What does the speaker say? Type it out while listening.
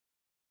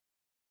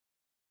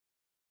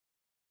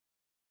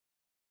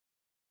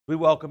We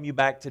welcome you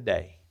back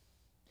today.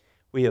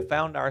 We have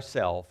found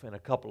ourselves in a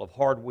couple of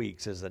hard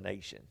weeks as a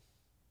nation.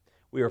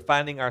 We are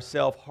finding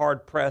ourselves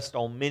hard-pressed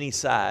on many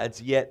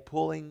sides, yet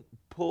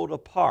pulled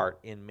apart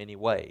in many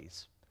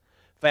ways.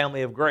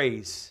 Family of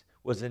Grace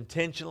was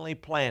intentionally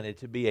planted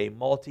to be a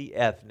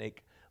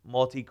multi-ethnic,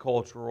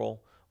 multicultural,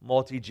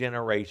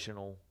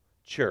 multi-generational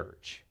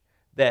church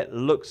that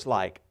looks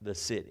like the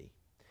city.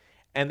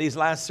 And these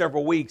last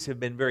several weeks have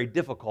been very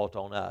difficult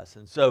on us.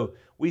 And so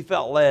we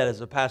felt led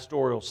as a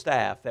pastoral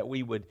staff that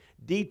we would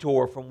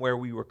detour from where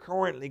we were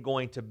currently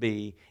going to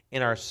be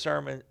in our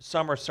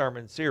summer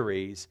sermon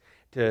series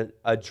to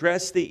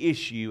address the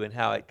issue and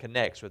how it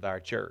connects with our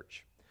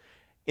church.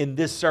 In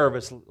this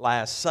service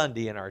last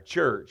Sunday in our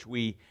church,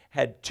 we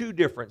had two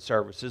different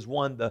services.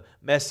 One, the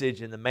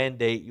message and the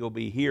mandate you'll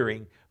be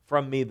hearing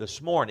from me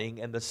this morning.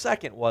 And the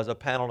second was a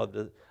panel of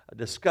a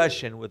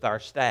discussion with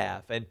our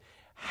staff. And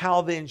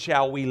how then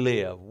shall we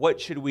live? What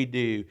should we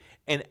do?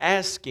 And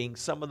asking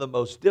some of the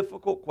most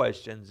difficult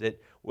questions that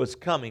was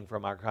coming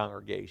from our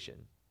congregation.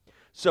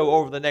 So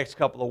over the next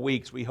couple of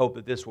weeks, we hope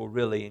that this will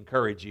really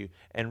encourage you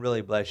and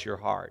really bless your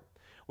heart.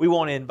 We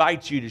want to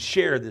invite you to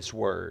share this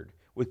word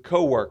with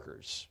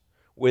coworkers,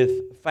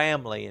 with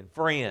family and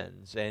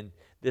friends, and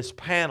this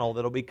panel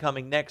that will be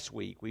coming next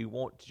week. We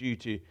want you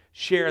to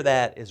share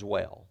that as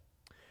well.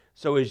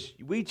 So as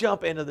we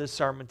jump into this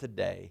sermon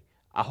today,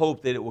 I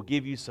hope that it will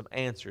give you some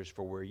answers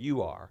for where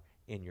you are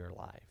in your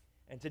life.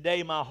 And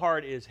today my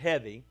heart is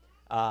heavy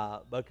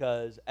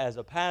because as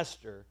a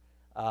pastor,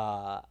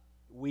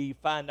 we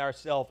find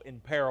ourselves in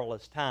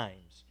perilous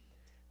times.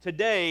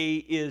 Today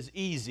is an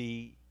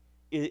easy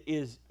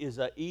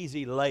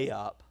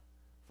layup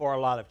for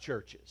a lot of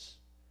churches.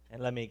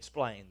 And let me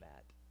explain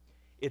that.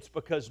 It's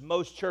because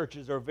most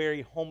churches are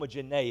very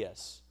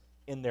homogeneous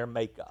in their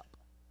makeup.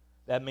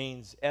 That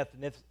means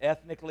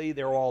ethnically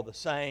they're all the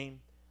same.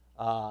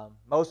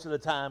 Most of the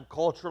time,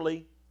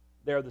 culturally,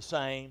 they're the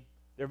same.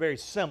 They're very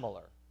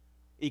similar.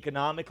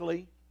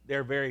 Economically,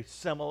 they're very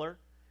similar.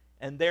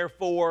 And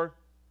therefore,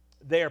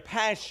 their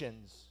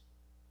passions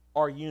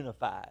are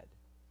unified.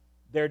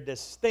 Their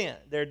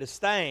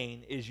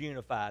disdain is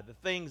unified. The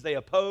things they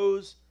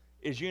oppose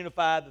is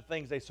unified. The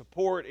things they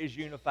support is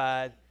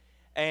unified.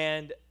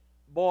 And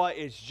boy,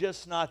 it's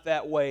just not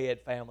that way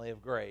at Family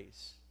of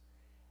Grace.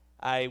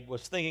 I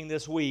was thinking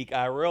this week,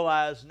 I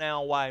realize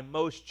now why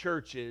most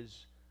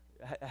churches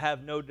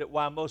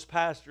why most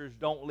pastors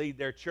don't lead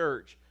their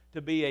church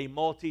to be a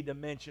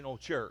multi-dimensional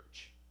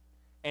church.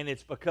 And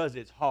it's because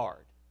it's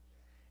hard.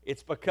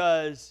 It's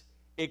because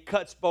it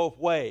cuts both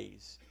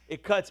ways.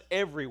 It cuts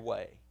every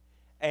way.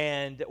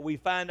 And we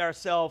find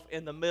ourselves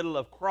in the middle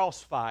of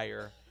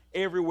crossfire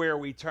everywhere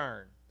we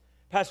turn.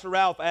 Pastor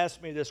Ralph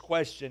asked me this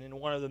question in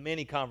one of the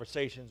many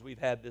conversations we've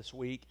had this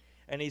week.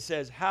 And he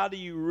says, how do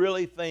you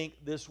really think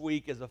this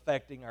week is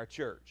affecting our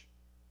church?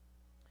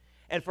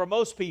 And for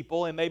most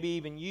people, and maybe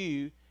even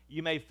you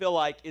may feel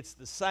like it's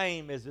the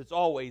same as it's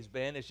always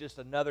been. It's just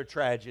another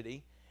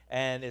tragedy,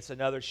 and it's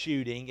another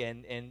shooting,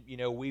 and you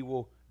know, we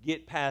will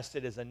get past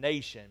it as a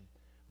nation.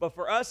 But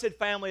for us at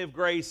Family of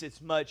Grace,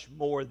 it's much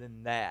more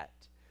than that.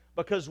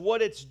 Because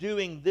what it's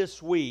doing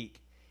this week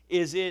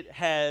is it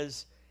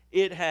has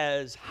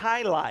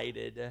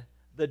highlighted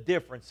the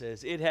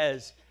differences.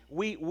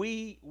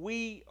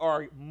 We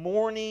are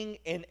mourning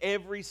in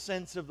every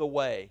sense of the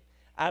way.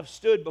 I've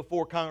stood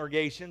before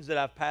congregations that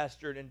I've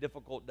pastored in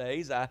difficult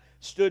days. I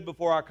stood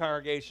before our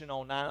congregation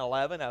on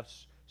 9/11. I've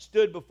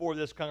stood before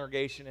this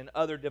congregation in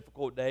other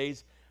difficult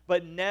days.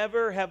 But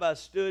never have I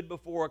stood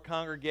before a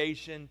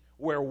congregation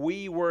where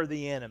we were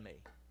the enemy.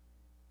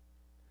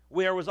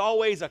 There was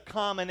always a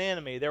common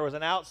enemy. There was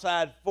an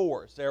outside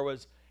force. There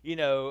was,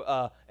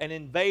 an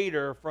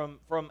invader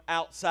from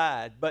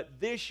outside. But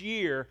this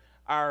year,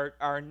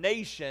 our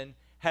nation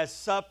has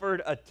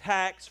suffered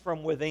attacks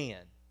from within.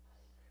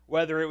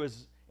 Whether it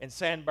was in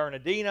San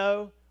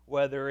Bernardino,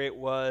 whether it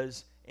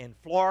was in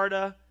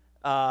Florida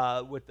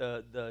with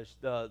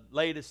the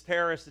latest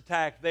terrorist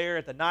attack there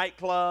at the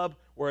nightclub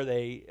where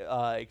they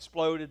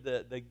exploded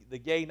the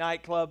gay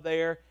nightclub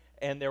there,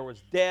 and there was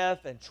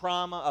death and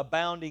trauma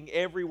abounding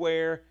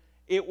everywhere.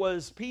 It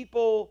was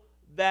people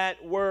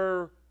that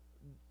were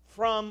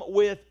from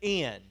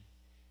within.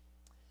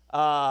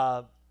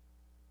 We're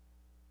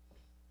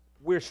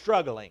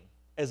struggling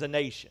as a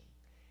nation.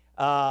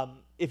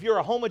 If you're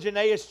a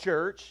homogeneous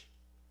church,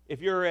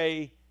 if you're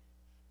a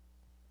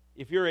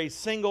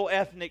single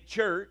ethnic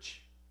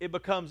church, it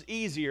becomes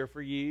easier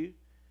for you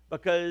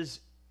because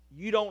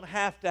you don't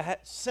have to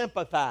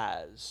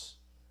sympathize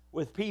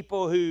with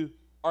people who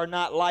are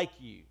not like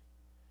you.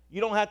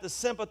 You don't have to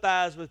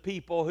sympathize with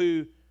people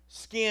whose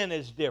skin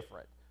is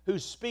different, who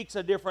speaks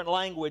a different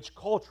language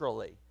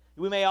culturally.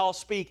 We may all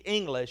speak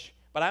English,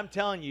 but I'm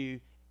telling you,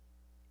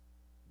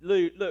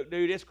 look,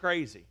 dude, it's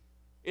crazy.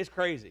 It's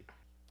crazy.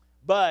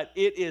 But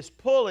it is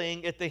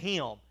pulling at the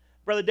hem.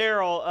 Brother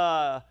Darrell,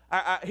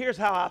 here's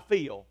how I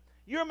feel.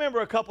 You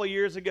remember a couple of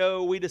years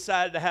ago, we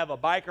decided to have a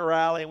biker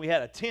rally, and we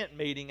had a tent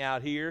meeting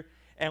out here,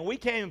 and we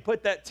came and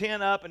put that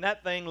tent up, and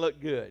that thing looked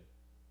good.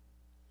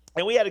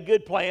 And we had a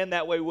good plan.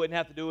 That way we wouldn't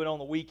have to do it on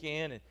the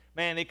weekend. And,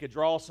 man, it could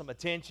draw some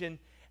attention.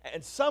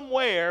 And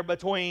somewhere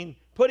between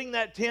putting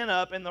that tent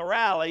up and the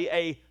rally,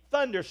 a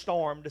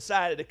thunderstorm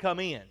decided to come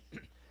in.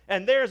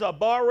 And there's a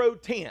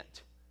borrowed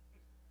tent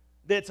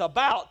that's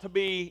about to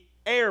be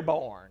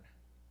airborne.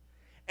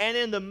 And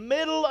in the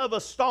middle of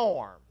a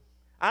storm,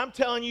 I'm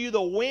telling you,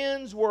 the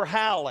winds were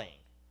howling.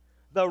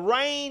 The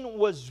rain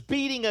was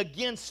beating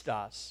against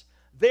us.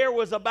 There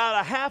was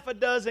about a half a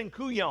dozen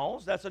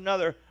couillons. That's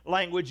another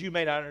language you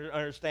may not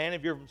understand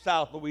if you're from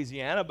South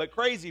Louisiana, but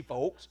crazy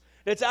folks.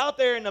 It's out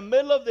there in the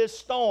middle of this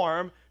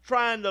storm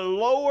trying to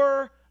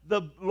lower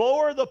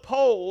the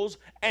poles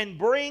and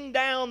bring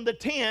down the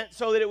tent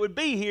so that it would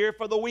be here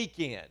for the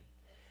weekend.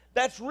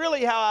 That's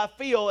really how I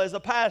feel as a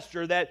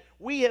pastor, that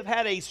we have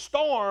had a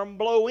storm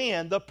blow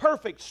in, the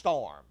perfect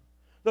storm.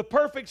 The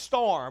perfect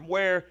storm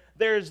where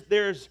there's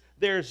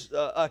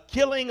a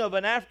killing of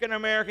an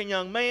African-American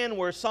young man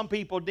where some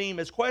people deem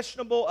as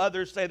questionable.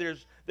 Others say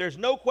there's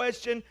no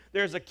question.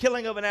 There's a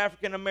killing of an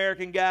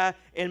African-American guy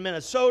in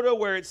Minnesota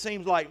where it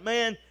seems like,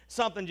 man,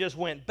 something just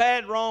went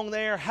bad wrong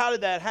there. How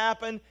did that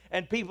happen?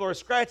 And people are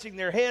scratching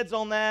their heads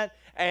on that.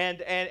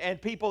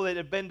 And people that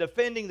have been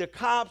defending the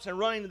cops and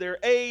running to their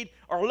aid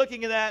are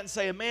looking at that and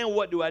saying, man,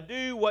 what do I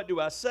do? What do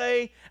I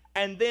say?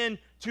 And then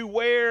to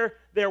where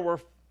there were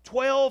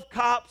 12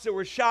 cops that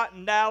were shot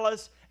in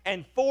Dallas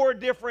and 4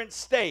 different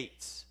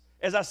states,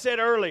 as I said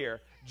earlier,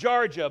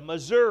 Georgia,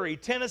 Missouri,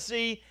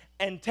 Tennessee,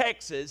 and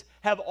Texas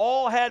have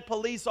all had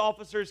police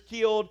officers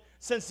killed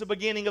since the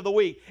beginning of the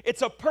week.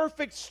 It's a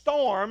perfect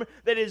storm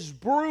that is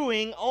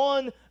brewing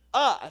on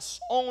us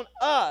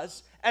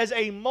as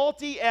a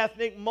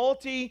multi-ethnic,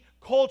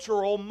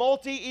 multicultural,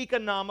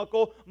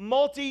 multi-economical,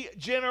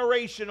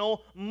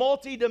 multi-generational,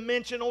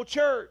 multi-dimensional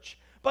church.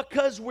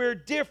 Because we're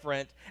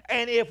different,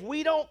 and if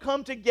we don't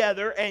come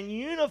together and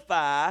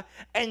unify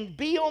and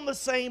be on the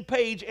same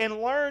page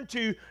and learn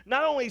to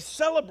not only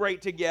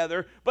celebrate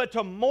together, but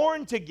to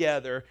mourn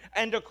together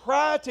and to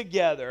cry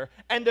together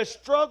and to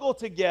struggle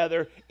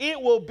together,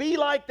 it will be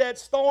like that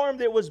storm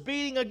that was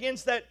beating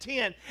against that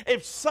tent.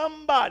 If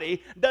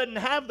somebody doesn't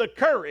have the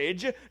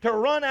courage to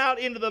run out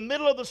into the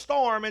middle of the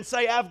storm and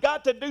say, I've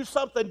got to do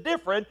something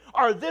different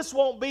or this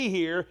won't be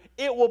here,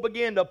 it will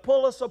begin to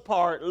pull us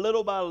apart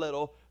little by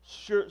little,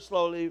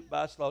 slowly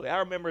by slowly. I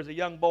remember as a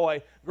young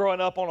boy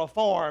growing up on a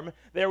farm,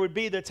 there would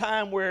be the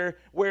time where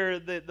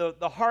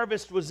the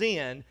harvest was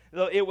in.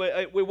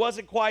 It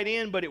wasn't quite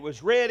in, but it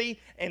was ready.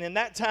 And in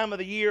that time of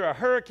the year, a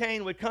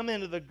hurricane would come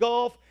into the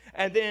Gulf,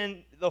 and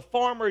then the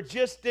farmer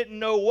just didn't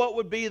know what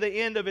would be the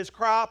end of his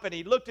crop. And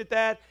he looked at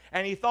that,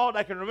 and he thought,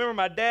 I can remember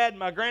my dad and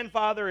my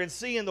grandfather and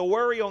seeing the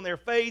worry on their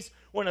face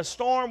when a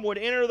storm would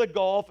enter the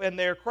Gulf and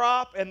their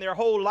crop and their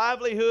whole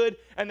livelihood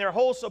and their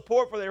whole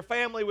support for their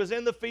family was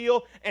in the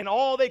field, and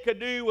all they could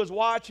do was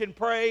watch and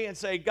pray and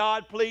say,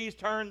 God, please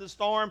turn the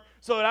storm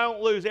so that I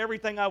don't lose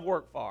everything I've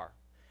worked for.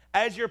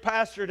 As your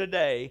pastor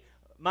today,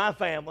 my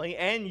family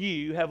and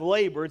you have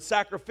labored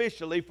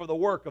sacrificially for the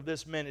work of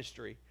this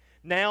ministry.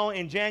 Now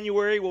in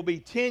January will be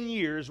 10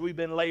 years we've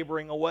been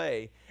laboring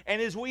away.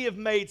 And as we have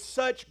made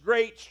such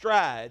great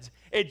strides,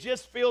 it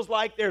just feels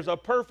like there's a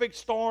perfect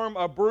storm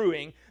of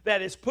brewing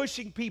that is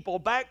pushing people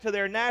back to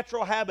their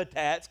natural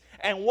habitats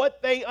and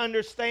what they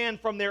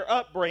understand from their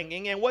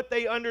upbringing and what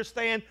they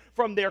understand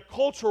from their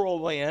cultural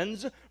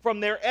lens, from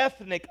their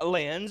ethnic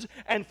lens,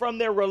 and from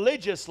their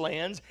religious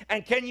lens.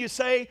 And can you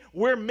say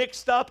we're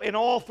mixed up in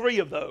all 3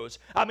 of those?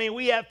 I mean,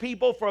 we have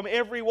people from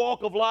every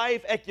walk of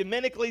life,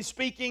 ecumenically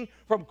speaking,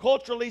 from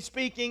culturally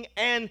speaking,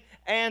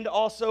 and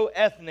also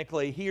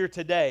ethnically here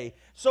today.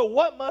 So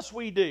what must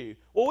we do?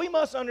 Well, we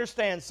must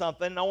understand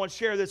something, and I want to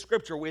share this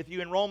scripture with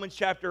you in Romans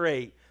chapter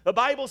 8. The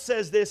Bible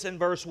says this in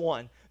verse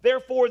 1.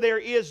 Therefore, there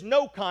is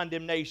no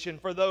condemnation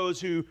for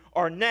those who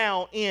are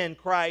now in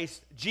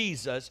Christ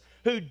Jesus,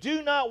 who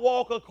do not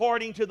walk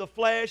according to the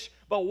flesh,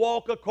 but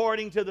walk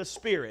according to the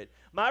Spirit.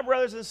 My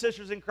brothers and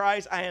sisters in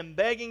Christ, I am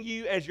begging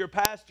you as your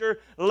pastor,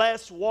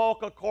 let's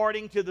walk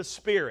according to the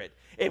Spirit.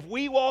 If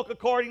we walk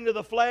according to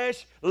the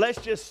flesh,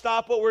 let's just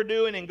stop what we're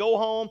doing and go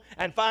home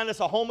and find us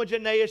a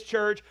homogeneous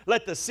church.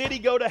 Let the city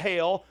go to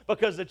hell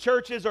because the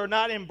churches are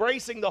not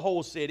embracing the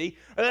whole city.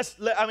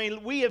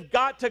 We have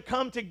got to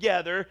come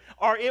together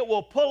or it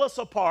will pull us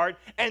apart.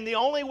 And the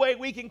only way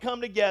we can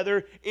come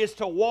together is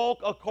to walk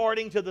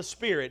according to the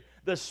Spirit.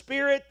 The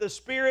Spirit, the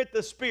Spirit,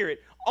 the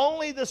Spirit.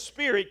 Only the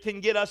Spirit can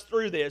get us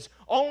through this.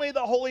 Only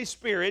the Holy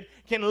Spirit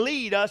can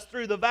lead us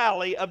through the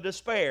valley of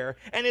despair.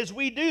 And as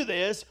we do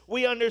this,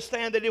 we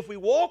understand that if we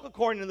walk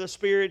according to the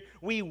Spirit,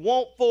 we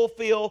won't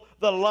fulfill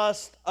the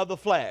lust of the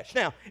flesh.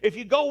 Now, if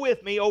you go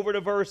with me over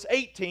to verse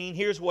 18,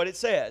 here's what it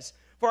says.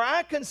 For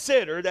I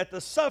consider that the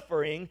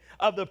suffering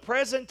of the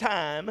present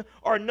time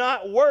are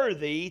not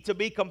worthy to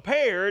be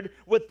compared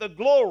with the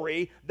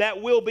glory that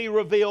will be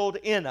revealed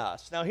in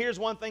us. Now here's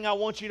one thing I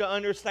want you to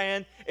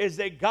understand is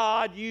that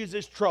God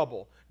uses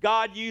trouble.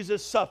 God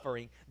uses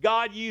suffering.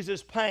 God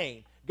uses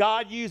pain.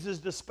 God uses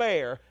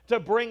despair to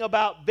bring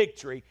about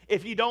victory.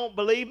 If you don't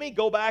believe me,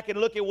 go back and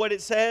look at what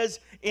it says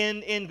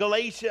in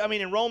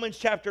Romans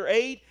chapter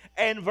 8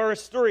 and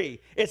verse 3.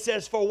 It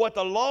says, "For what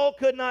the law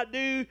could not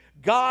do,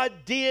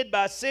 God did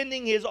by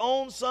sending his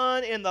own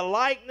Son in the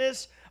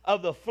likeness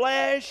of the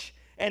flesh,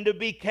 and to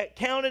be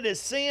counted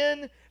as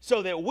sin,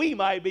 so that we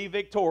might be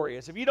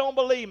victorious." If you don't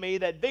believe me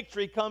that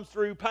victory comes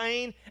through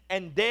pain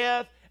and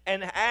death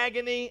and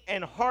agony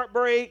and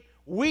heartbreak,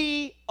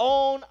 we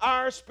own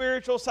our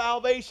spiritual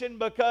salvation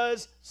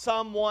because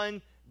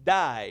someone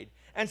died.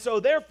 And so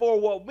therefore,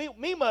 what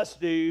we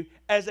must do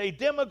as a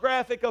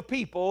demographic of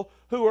people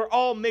who are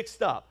all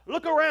mixed up.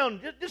 Look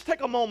around. Just take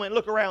a moment and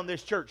look around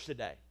this church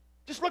today.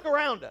 Just look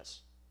around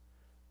us.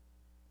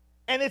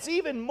 And it's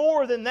even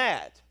more than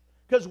that,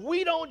 because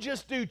we don't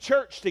just do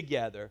church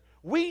together.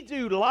 We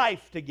do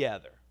life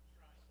together.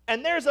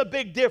 And there's a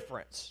big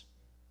difference.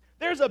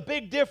 There's a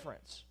big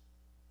difference.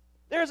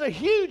 There's a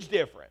huge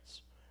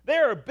difference.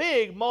 There are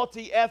big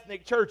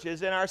multi-ethnic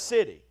churches in our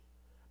city,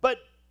 but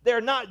they're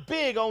not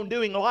big on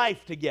doing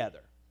life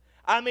together.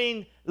 I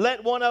mean,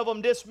 let one of them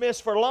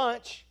dismiss for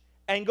lunch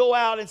and go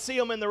out and see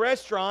them in the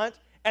restaurant,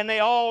 and they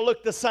all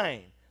look the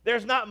same.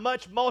 There's not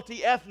much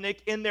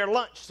multi-ethnic in their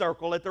lunch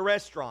circle at the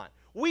restaurant.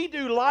 We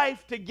do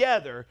life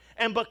together,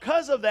 and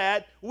because of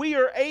that, we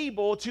are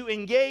able to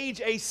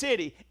engage a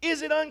city.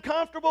 Is it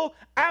uncomfortable?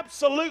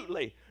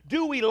 Absolutely.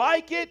 Do we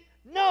like it?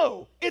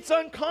 No, it's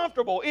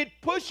uncomfortable.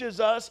 It pushes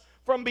us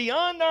from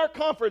beyond our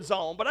comfort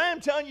zone. But I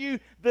am telling you,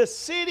 the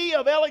city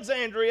of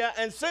Alexandria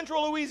and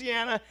central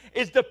Louisiana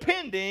is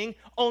depending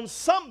on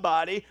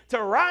somebody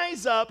to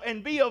rise up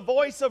and be a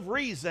voice of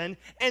reason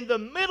in the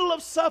middle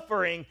of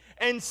suffering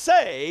and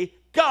say,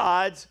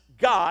 God's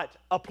got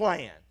a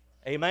plan.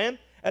 Amen?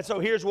 And so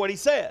here's what he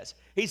says.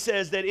 He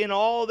says that in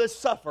all this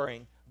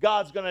suffering,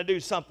 God's going to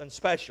do something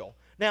special.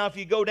 Now, if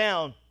you go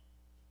down,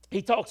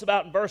 he talks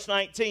about in verse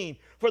 19,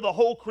 "For the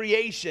whole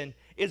creation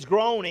is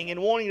groaning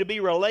and wanting to be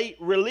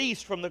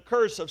released from the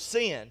curse of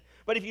sin."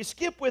 But if you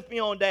skip with me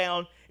on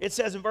down, it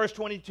says in verse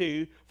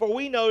 22, "For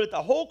we know that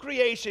the whole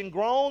creation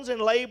groans and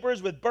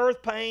labors with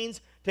birth pains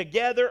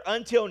together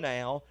until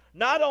now.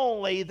 Not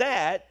only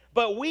that,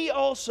 but we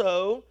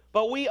also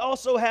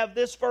have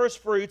this first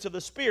fruits of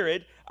the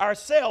Spirit,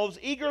 ourselves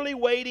eagerly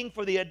waiting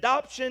for the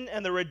adoption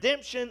and the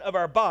redemption of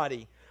our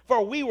body.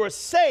 For we were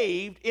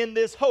saved in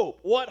this hope."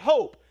 What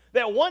hope?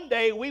 That one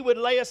day we would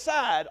lay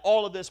aside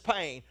all of this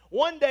pain.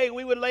 One day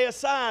we would lay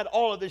aside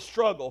all of this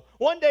struggle.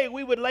 One day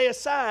we would lay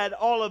aside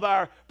all of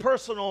our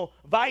personal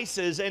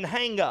vices and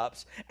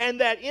hang-ups. And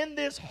that in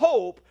this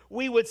hope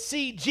we would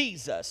see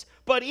Jesus.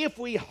 But if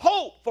we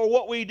hope for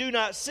what we do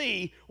not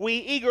see, we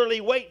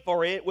eagerly wait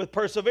for it with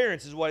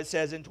perseverance, is what it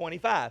says in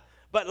 25.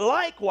 But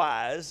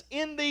likewise,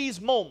 in these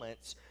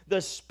moments,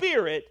 the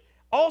Spirit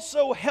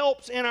also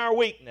helps in our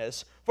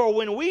weakness. For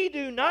when we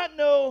do not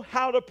know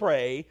how to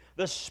pray,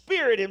 the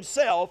Spirit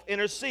himself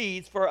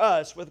intercedes for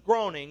us with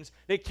groanings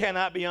that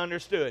cannot be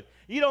understood.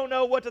 You don't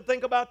know what to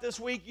think about this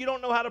week. You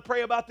don't know how to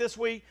pray about this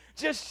week.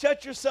 Just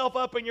shut yourself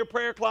up in your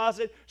prayer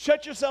closet.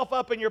 Shut yourself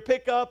up in your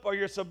pickup or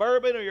your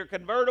Suburban or your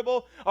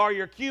convertible or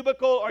your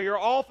cubicle or your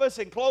office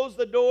and close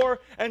the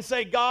door and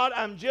say, "God,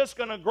 I'm just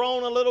going to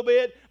groan a little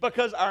bit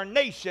because our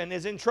nation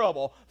is in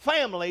trouble.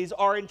 Families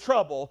are in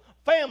trouble.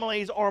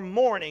 Families are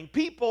mourning.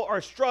 People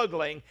are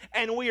struggling,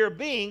 and we are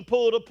being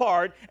pulled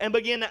apart, and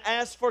begin to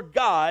ask for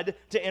God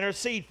to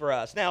intercede for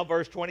us." Now,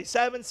 verse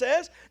 27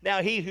 says,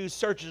 "Now he who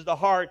searches the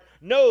heart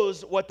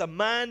knows what the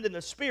mind and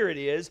the Spirit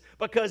is,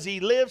 because he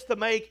lives to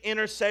make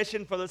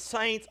intercession for the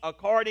saints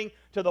according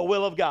to the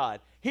will of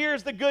God."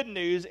 Here's the good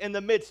news in the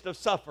midst of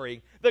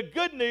suffering. The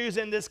good news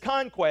in this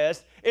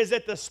conquest is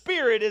that the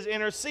Spirit is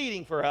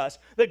interceding for us.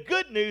 The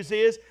good news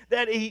is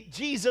that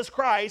Jesus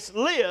Christ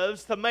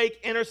lives to make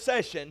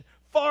intercession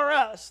for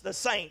us, the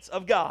saints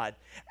of God.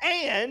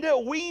 And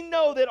we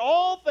know that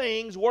all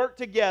things work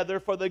together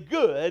for the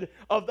good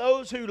of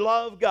those who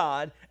love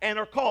God and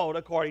are called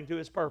according to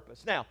his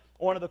purpose. Now,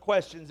 one of the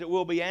questions that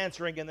we'll be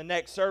answering in the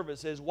next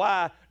service is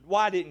why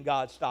didn't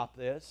God stop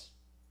this?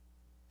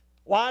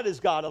 Why does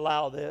God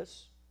allow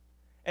this?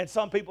 And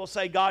some people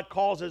say God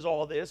causes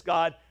all this.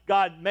 God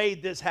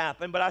made this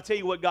happen. But I tell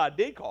you what God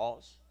did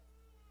cause.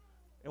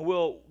 And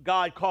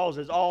God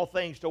causes all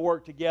things to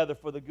work together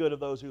for the good of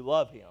those who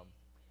love him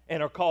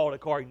and are called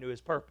according to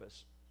his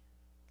purpose.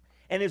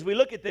 And as we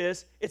look at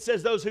this, it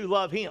says those who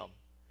love him.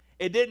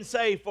 It didn't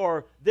say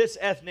for this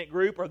ethnic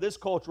group or this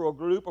cultural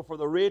group or for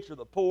the rich or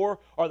the poor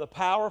or the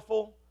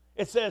powerful.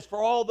 It says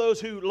for all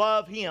those who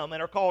love him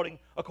and are called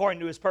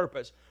according to his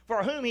purpose.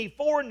 For whom he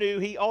foreknew,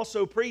 he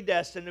also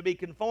predestined to be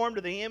conformed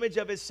to the image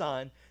of his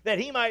Son, that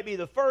he might be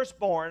the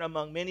firstborn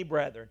among many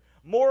brethren.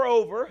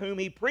 Moreover, whom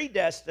he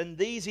predestined,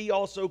 these he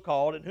also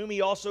called, and whom he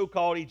also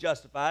called, he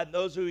justified, and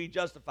those who he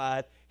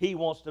justified, he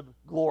wants to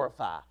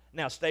glorify.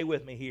 Now, stay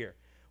with me here.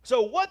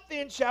 So what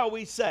then shall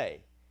we say?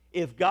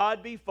 If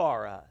God be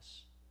for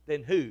us,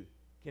 then who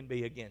can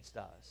be against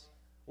us?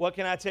 What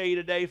can I tell you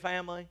today,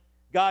 family?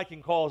 God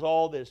can cause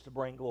all this to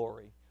bring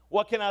glory.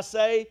 What can I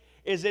say?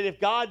 is that if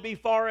God be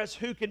for us,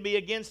 who can be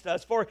against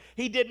us? For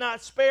he did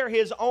not spare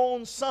his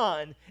own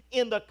son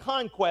in the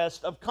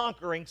conquest of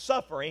conquering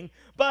suffering,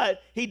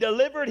 but he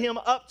delivered him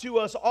up to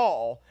us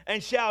all.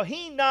 And shall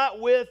he not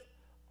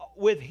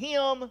with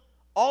him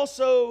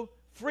also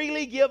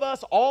freely give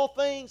us all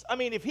things? I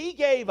mean, if he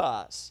gave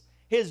us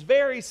his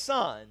very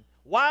son,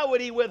 why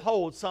would he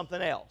withhold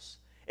something else?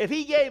 If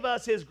he gave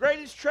us his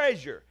greatest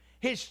treasure,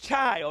 his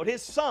child,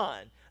 his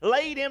son,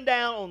 laid him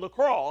down on the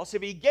cross,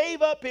 if he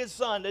gave up his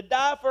son to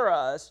die for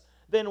us,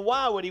 then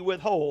why would he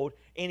withhold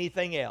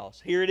anything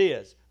else? Here it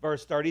is,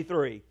 verse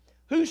 33.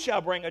 Who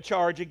shall bring a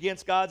charge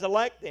against God's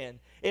elect then?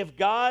 If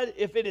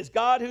it is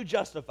God who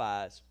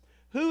justifies,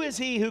 who is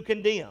he who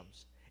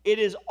condemns? It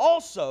is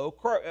also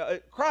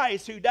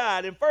Christ who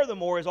died, and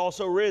furthermore is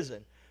also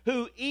risen,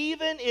 who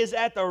even is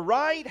at the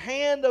right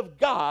hand of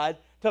God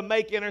to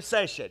make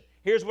intercession.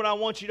 Here's what I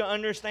want you to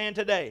understand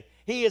today.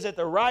 He is at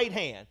the right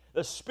hand.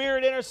 The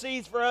Spirit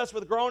intercedes for us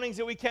with groanings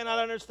that we cannot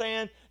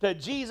understand, to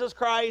Jesus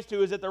Christ,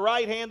 who is at the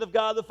right hand of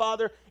God the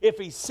Father. If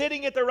he's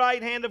sitting at the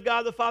right hand of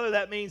God the Father,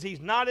 that means he's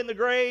not in the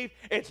grave.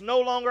 It's no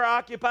longer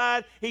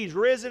occupied. He's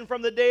risen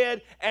from the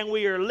dead, and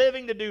we are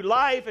living to do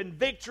life and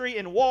victory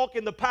and walk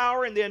in the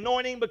power and the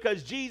anointing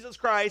because Jesus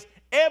Christ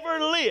ever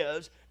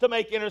lives to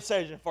make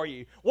intercession for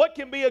you. What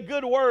can be a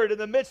good word in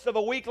the midst of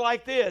a week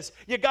like this?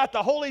 You got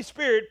the Holy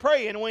Spirit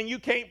praying when you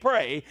can't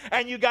pray,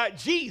 and you got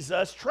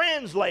Jesus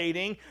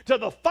translating to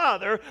the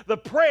Father the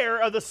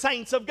prayer of the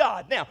saints of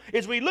God. Now,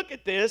 as we look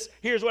at this,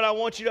 here's what I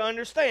want you to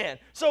understand.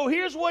 So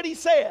here's what he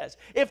says.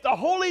 If the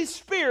Holy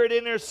Spirit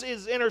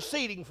is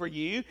interceding for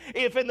you,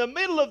 if in the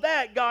middle of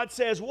that God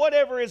says,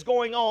 whatever is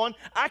going on,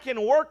 I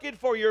can work it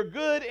for your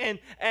good and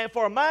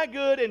for my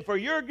good and for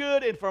your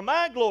good and for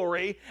my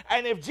glory,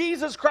 and if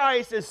Jesus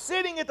Christ is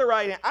sitting at the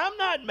right hand, I'm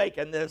not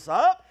making this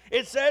up.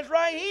 It says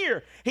right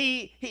here,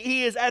 he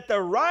is at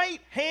the right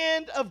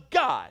hand of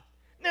God.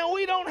 Now,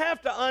 we don't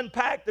have to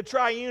unpack the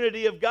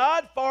triunity of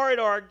God, for it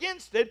or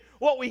against it.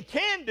 What we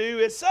can do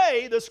is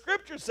say, the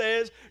Scripture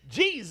says,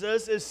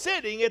 Jesus is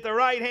sitting at the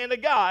right hand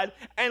of God,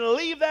 and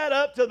leave that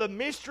up to the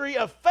mystery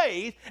of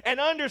faith and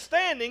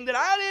understanding that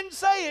I didn't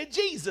say it,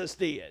 Jesus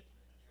did.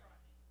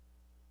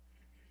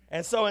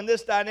 And so in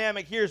this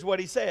dynamic, here's what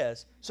he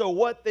says. So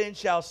what then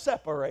shall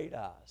separate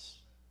us?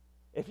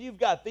 If you've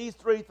got these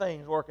three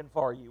things working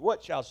for you,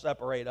 what shall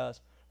separate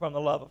us from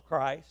the love of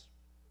Christ?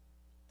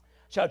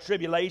 Shall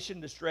tribulation,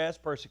 distress,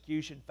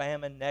 persecution,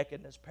 famine,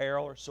 nakedness,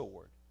 peril, or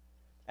sword?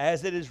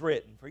 As it is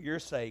written, for your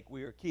sake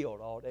we are killed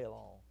all day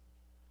long.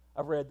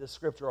 I've read this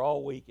scripture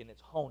all week and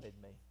it's haunted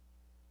me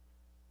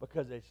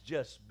because it's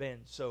just been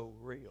so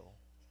real.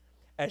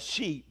 As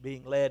sheep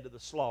being led to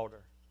the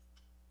slaughter.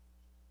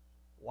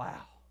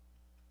 Wow.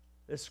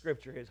 This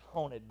scripture has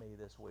haunted me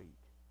this week.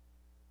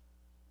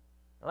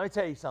 Now, let me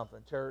tell you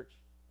something, church.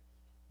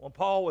 When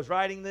Paul was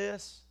writing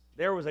this,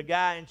 there was a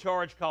guy in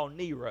charge called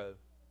Nero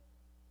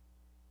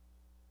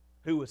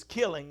who was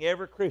killing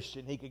every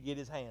Christian he could get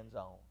his hands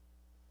on.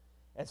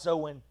 And so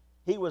when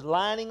he was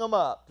lining them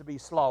up to be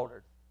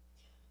slaughtered,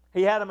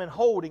 he had them in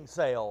holding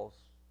cells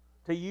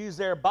to use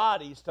their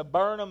bodies to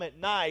burn them at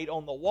night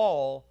on the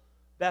wall.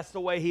 That's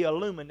the way he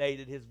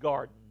illuminated his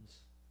gardens.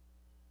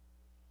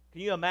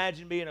 Can you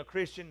imagine being a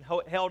Christian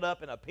held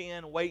up in a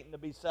pen waiting to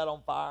be set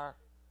on fire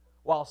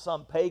while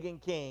some pagan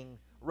king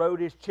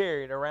rode his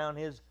chariot around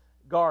his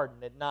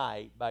garden at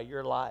night by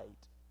your light?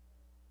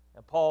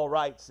 And Paul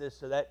writes this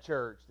to that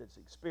church that's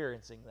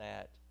experiencing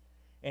that.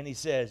 And he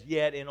says,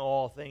 yet in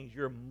all things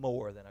you're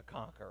more than a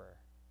conqueror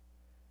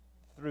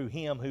through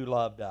him who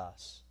loved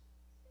us.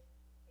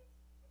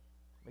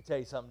 Let me tell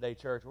you something today,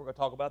 church. We're going to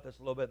talk about this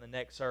a little bit in the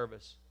next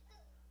service.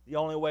 The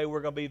only way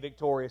we're going to be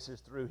victorious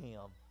is through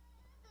him.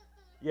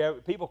 Yeah,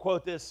 people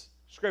quote this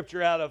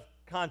scripture out of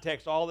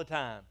context all the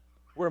time.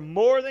 We're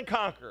more than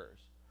conquerors.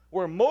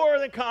 We're more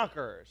than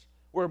conquerors.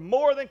 We're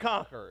more than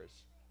conquerors.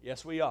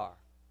 Yes, we are.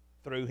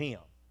 Through him.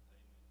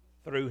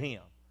 Through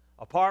him.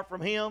 Apart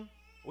from him,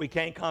 we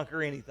can't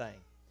conquer anything.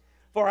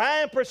 For I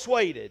am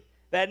persuaded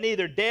that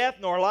neither death,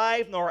 nor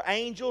life, nor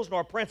angels,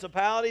 nor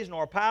principalities,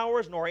 nor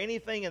powers, nor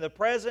anything in the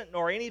present,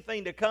 nor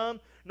anything to come,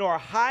 nor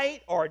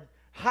height or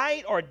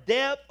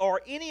depth,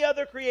 or any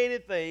other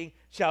created thing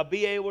shall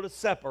be able to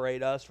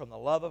separate us from the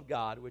love of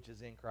God which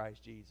is in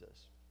Christ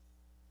Jesus.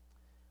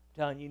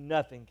 I'm telling you,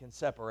 nothing can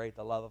separate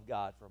the love of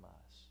God from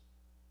us.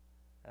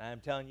 And I'm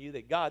telling you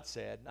that God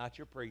said, not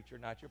your preacher,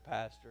 not your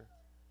pastor,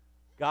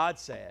 God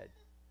said,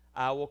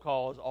 I will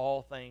cause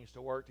all things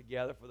to work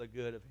together for the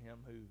good of him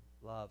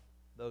who love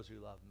those who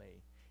love me.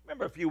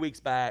 Remember a few weeks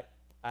back,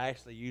 I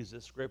actually used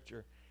this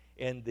scripture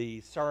in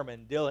the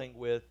sermon dealing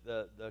with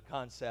the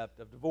concept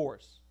of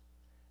divorce.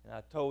 And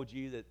I told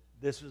you that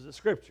this was a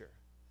scripture.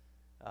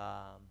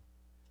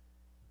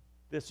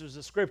 This was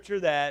a scripture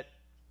that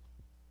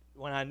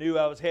when I knew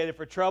I was headed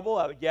for trouble,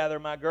 I would gather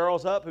my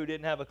girls up who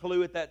didn't have a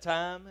clue at that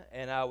time,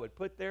 and I would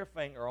put their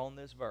finger on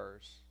this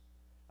verse.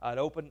 I'd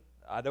open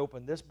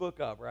this book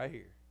up right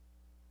here.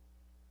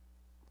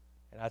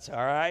 And I'd say,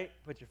 all right,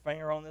 put your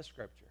finger on this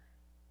scripture.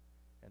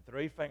 And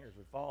 3 fingers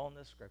would fall on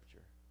this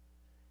scripture.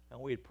 and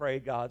we'd pray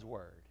God's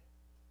word.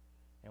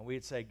 And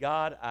we'd say,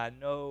 God, I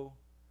know,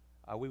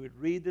 we would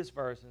read this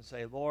verse and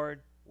say,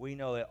 Lord, we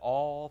know that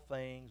all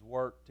things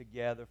work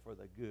together for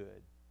the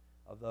good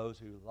of those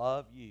who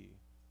love you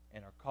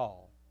and are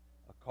called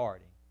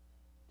according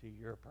to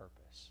your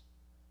purpose.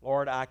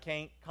 Lord, I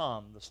can't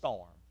calm the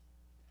storm.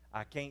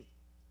 I can't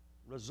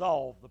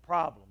resolve the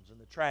problems and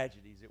the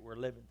tragedies that we're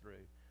living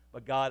through.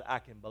 But God, I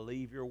can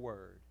believe your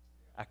word.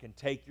 I can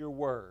take your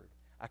word.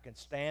 I can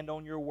stand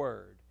on your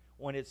word.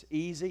 When it's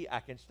easy, I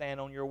can stand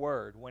on your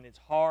word. When it's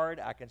hard,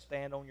 I can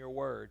stand on your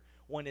word.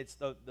 When it's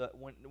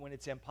when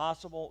it's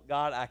impossible,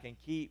 God, I can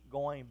keep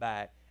going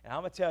back. And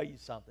I'm going to tell you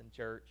something,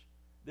 church.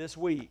 This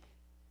week,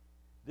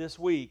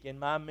 in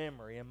my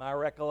memory, in my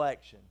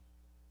recollection,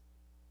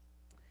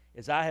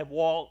 is I have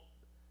walked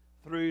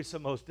through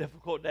some most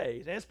difficult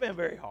days, and it's been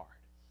very hard.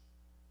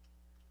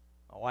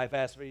 My wife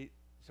asked me,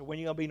 so when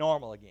are you going to be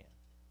normal again?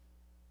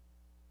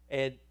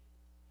 And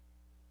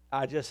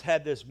I just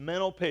had this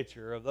mental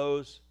picture of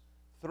those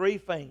 3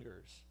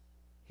 fingers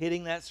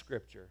hitting that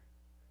scripture,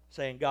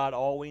 saying, God,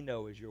 all we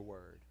know is your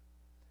word.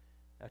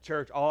 Now,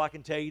 church, all I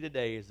can tell you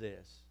today is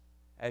this.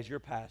 As your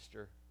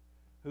pastor,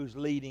 who's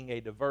leading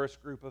a diverse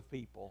group of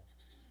people,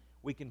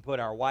 we can put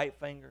our white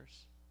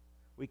fingers,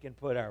 we can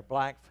put our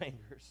black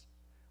fingers,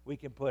 we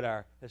can put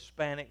our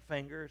Hispanic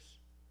fingers,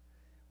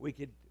 we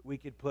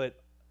could put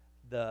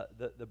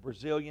the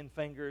Brazilian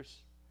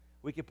fingers,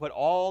 we could put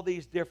all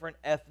these different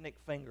ethnic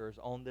fingers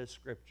on this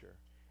scripture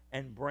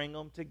and bring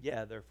them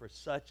together for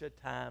such a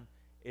time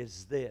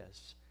as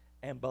this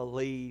and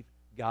believe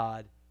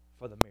God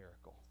for the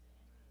miracle.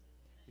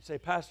 You say,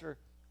 Pastor,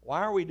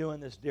 why are we doing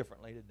this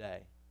differently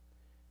today?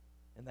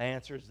 And the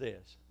answer is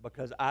this: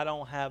 because I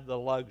don't have the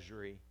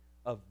luxury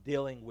of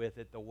dealing with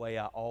it the way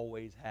I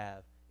always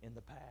have in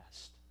the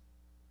past.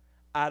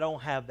 I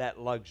don't have that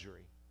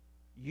luxury.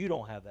 You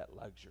don't have that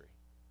luxury.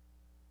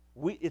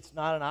 It's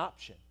not an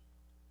option.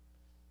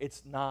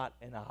 It's not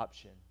an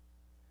option,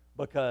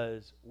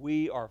 because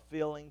we are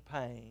feeling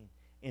pain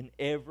in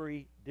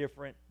every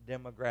different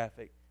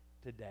demographic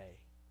today.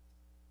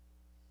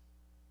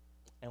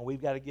 And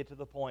we've got to get to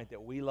the point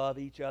that we love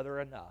each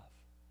other enough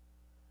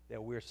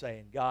that we're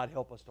saying, God,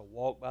 help us to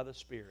walk by the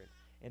Spirit.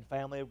 In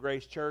Family of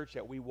Grace Church,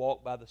 that we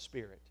walk by the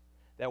Spirit.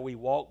 That we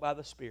walk by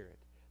the Spirit.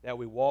 That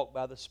we walk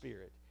by the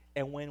Spirit.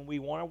 And when we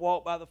want to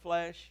walk by the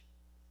flesh,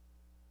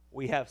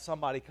 we have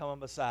somebody coming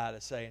beside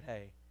us saying,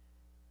 hey,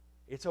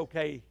 it's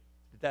okay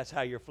that that's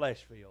how your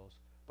flesh feels,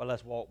 but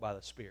let's walk by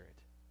the Spirit.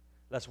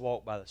 Let's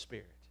walk by the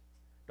Spirit.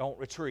 Don't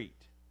retreat.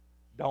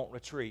 Don't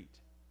retreat.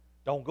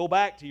 Don't go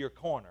back to your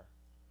corner.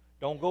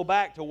 Don't go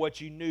back to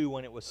what you knew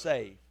when it was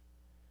safe.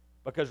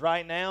 Because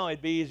right now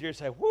it'd be easier to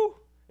say, whoo,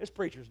 this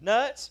preacher's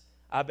nuts.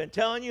 I've been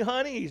telling you,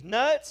 honey, he's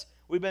nuts.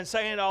 We've been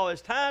saying it all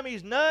this time,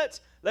 he's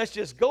nuts. Let's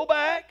just go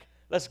back.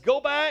 Let's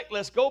go back.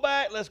 Let's go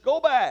back. Let's go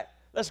back.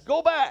 Let's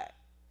go back.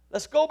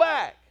 Let's go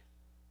back.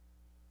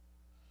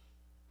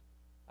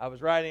 I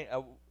was writing,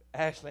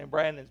 Ashley and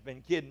Brandon's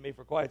been kidding me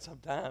for quite some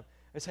time.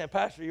 They're saying,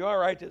 Pastor, you ought to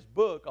write this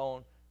book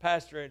on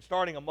pastor and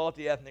starting a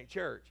multi-ethnic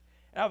church.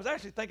 And I was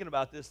actually thinking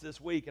about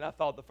this week, and I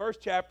thought the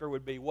first chapter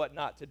would be what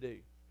not to do.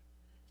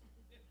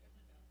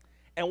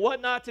 And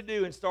what not to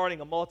do in starting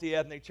a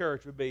multi-ethnic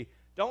church would be,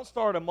 don't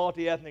start a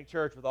multi-ethnic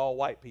church with all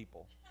white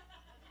people.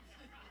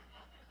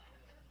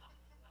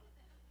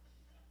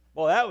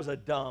 Boy, that was a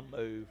dumb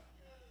move.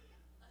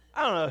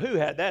 I don't know who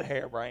had that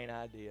harebrained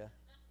idea.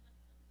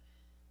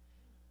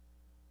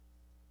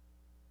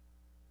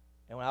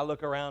 And when I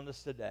look around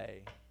us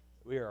today,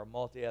 we are a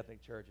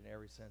multi-ethnic church in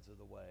every sense of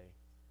the way.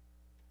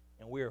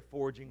 And we are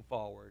forging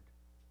forward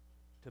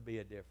to be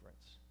a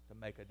difference, to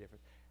make a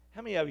difference.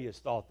 How many of you have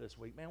thought this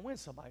week, man,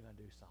 when's somebody going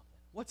to do something?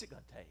 What's it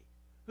going to take?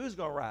 Who's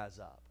going to rise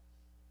up?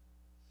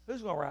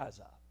 Who's going to rise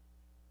up?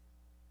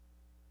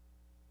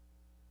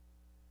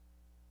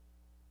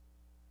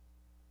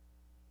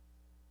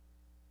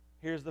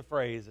 Here's the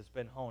phrase that's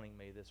been haunting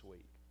me this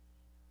week.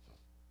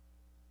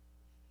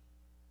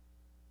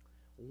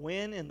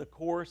 When in the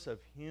course of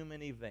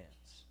human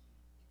events.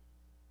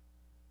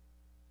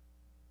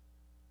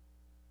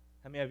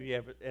 How many of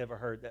you ever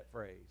heard that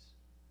phrase?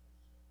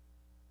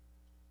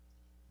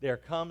 There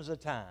comes a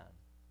time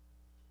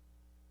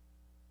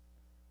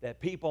that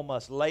people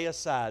must lay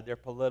aside their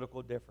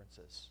political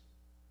differences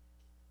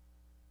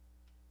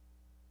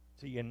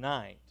to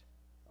unite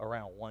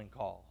around one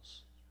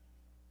cause.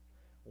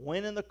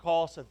 When in the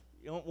course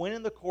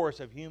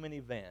of human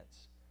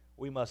events,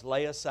 we must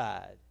lay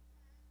aside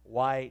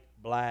white,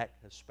 black,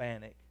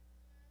 Hispanic,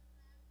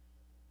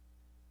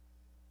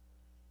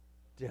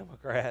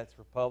 Democrats,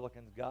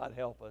 Republicans, God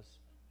help us.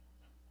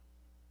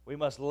 We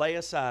must lay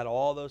aside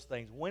all those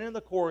things. When in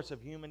the course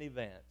of human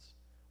events,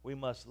 we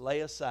must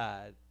lay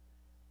aside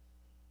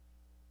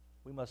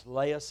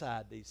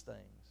these things.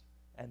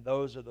 And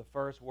those are the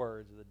first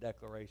words of the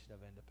Declaration of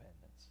Independence.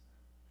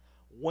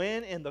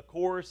 When in the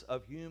course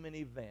of human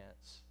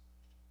events,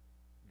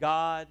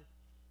 God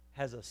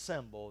has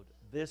assembled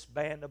this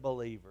band of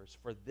believers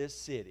for this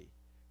city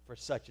for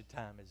such a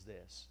time as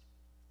this.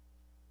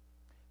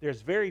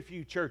 There's very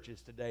few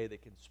churches today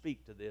that can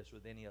speak to this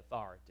with any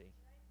authority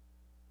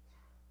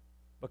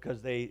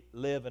because they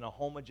live in a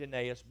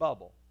homogeneous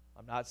bubble.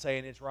 I'm not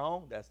saying it's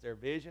wrong. That's their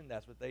vision.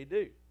 That's what they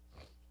do.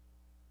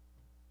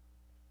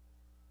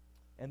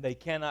 And they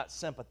cannot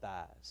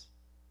sympathize.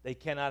 They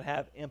cannot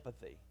have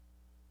empathy.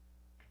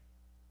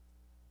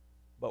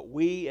 But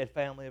we at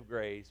Family of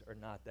Grace are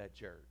not that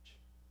church.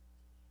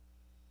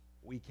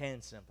 We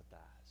can sympathize.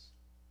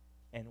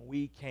 And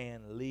we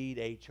can lead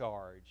a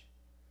charge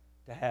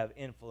to have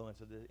influence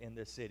in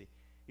this city.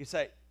 You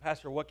say,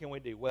 Pastor, what can we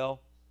do?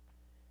 Well,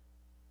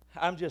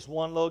 I'm just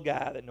one little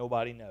guy that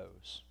nobody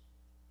knows.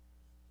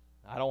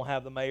 I don't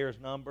have the mayor's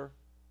number.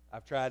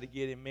 I've tried to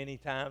get him many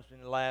times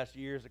in the last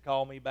years to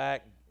call me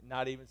back,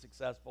 not even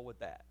successful with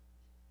that.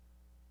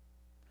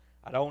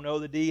 I don't know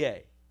the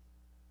DA.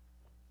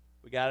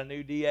 We got a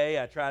new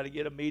DA. I tried to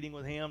get a meeting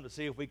with him to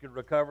see if we could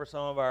recover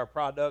some of our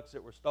products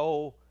that were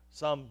stole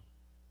some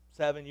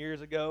 7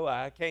 years ago.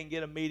 I can't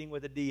get a meeting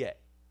with a DA.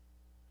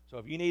 So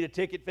if you need a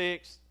ticket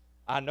fixed,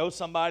 I know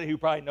somebody who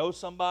probably knows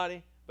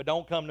somebody, but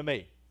don't come to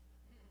me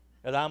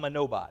because I'm a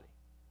nobody.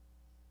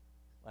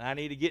 When I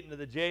need to get into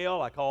the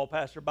jail, I call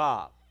Pastor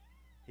Bob.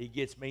 He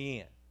gets me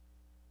in.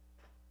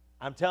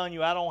 I'm telling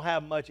you, I don't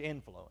have much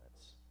influence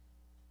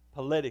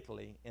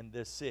politically in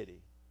this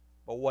city.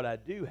 But what I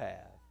do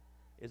have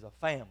is a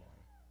family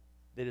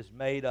that is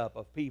made up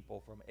of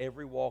people from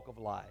every walk of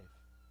life,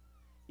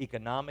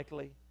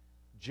 economically,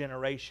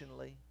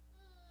 generationally,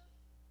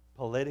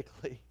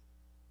 politically,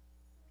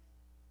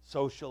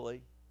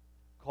 socially,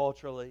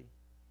 culturally,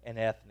 and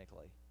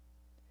ethnically.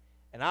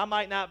 And I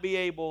might not be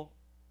able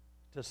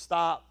to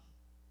stop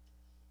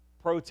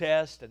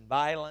protest and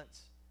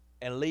violence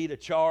and lead a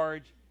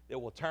charge that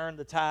will turn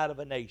the tide of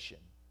a nation.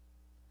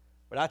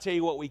 But I tell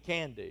you what we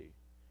can do.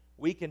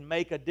 We can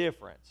make a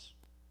difference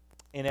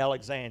in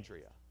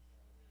Alexandria.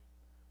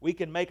 We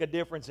can make a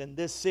difference in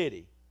this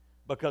city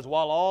because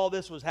while all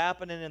this was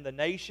happening in the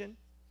nation,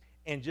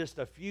 in just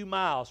a few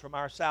miles from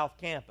our South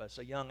Campus,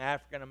 a young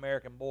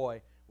African-American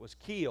boy was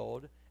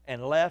killed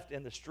and left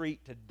in the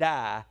street to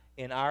die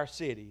in our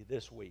city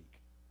this week.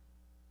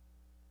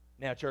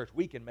 Now, church,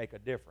 we can make a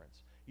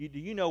difference. Do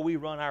you know we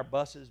run our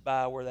buses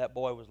by where that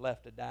boy was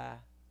left to die?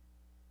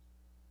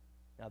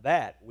 Now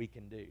that we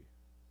can do.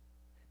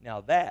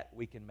 Now that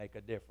we can make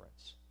a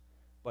difference.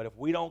 But if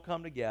we don't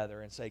come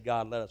together and say,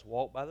 God, let us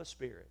walk by the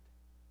Spirit,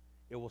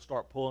 it will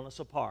start pulling us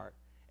apart,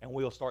 and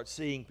we'll start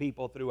seeing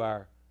people through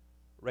our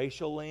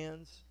racial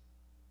lens,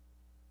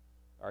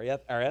 our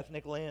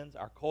ethnic lens,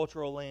 our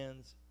cultural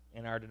lens,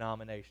 and our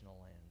denominational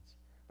lens.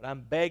 But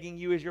I'm begging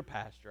you as your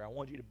pastor, I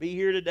want you to be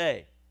here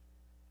today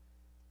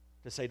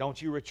to say,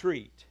 don't you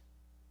retreat.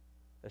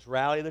 Let's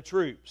rally the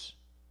troops.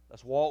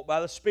 Let's walk by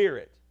the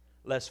Spirit.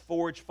 Let's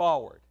forge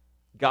forward.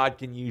 God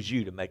can use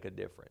you to make a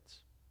difference.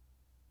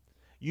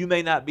 You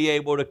may not be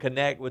able to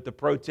connect with the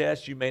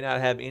protests. You may not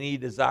have any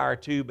desire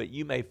to, but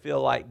you may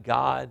feel like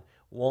God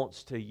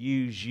wants to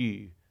use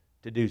you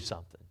to do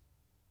something.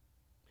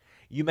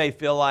 You may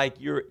feel like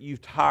you're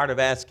tired of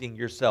asking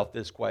yourself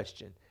this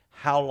question.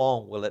 How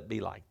long will it be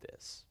like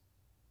this?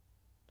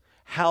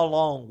 How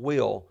long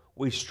will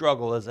we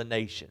struggle as a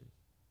nation?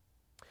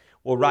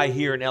 Well, right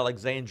here in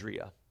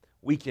Alexandria,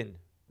 we can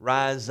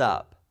rise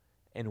up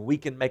and we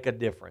can make a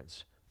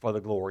difference for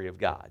the glory of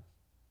God.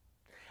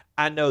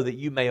 I know that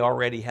you may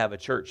already have a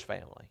church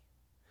family,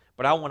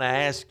 but I want to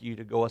ask you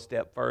to go a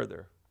step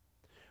further.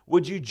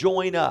 Would you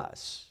join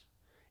us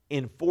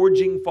in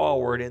forging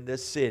forward in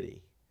this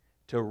city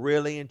to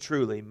really and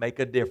truly make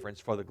a difference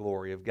for the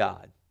glory of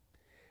God?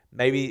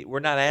 Maybe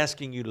we're not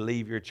asking you to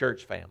leave your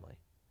church family,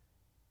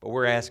 but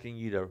we're asking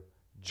you to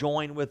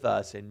join with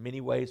us in many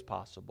ways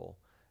possible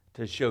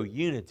to show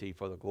unity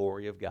for the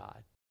glory of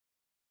God.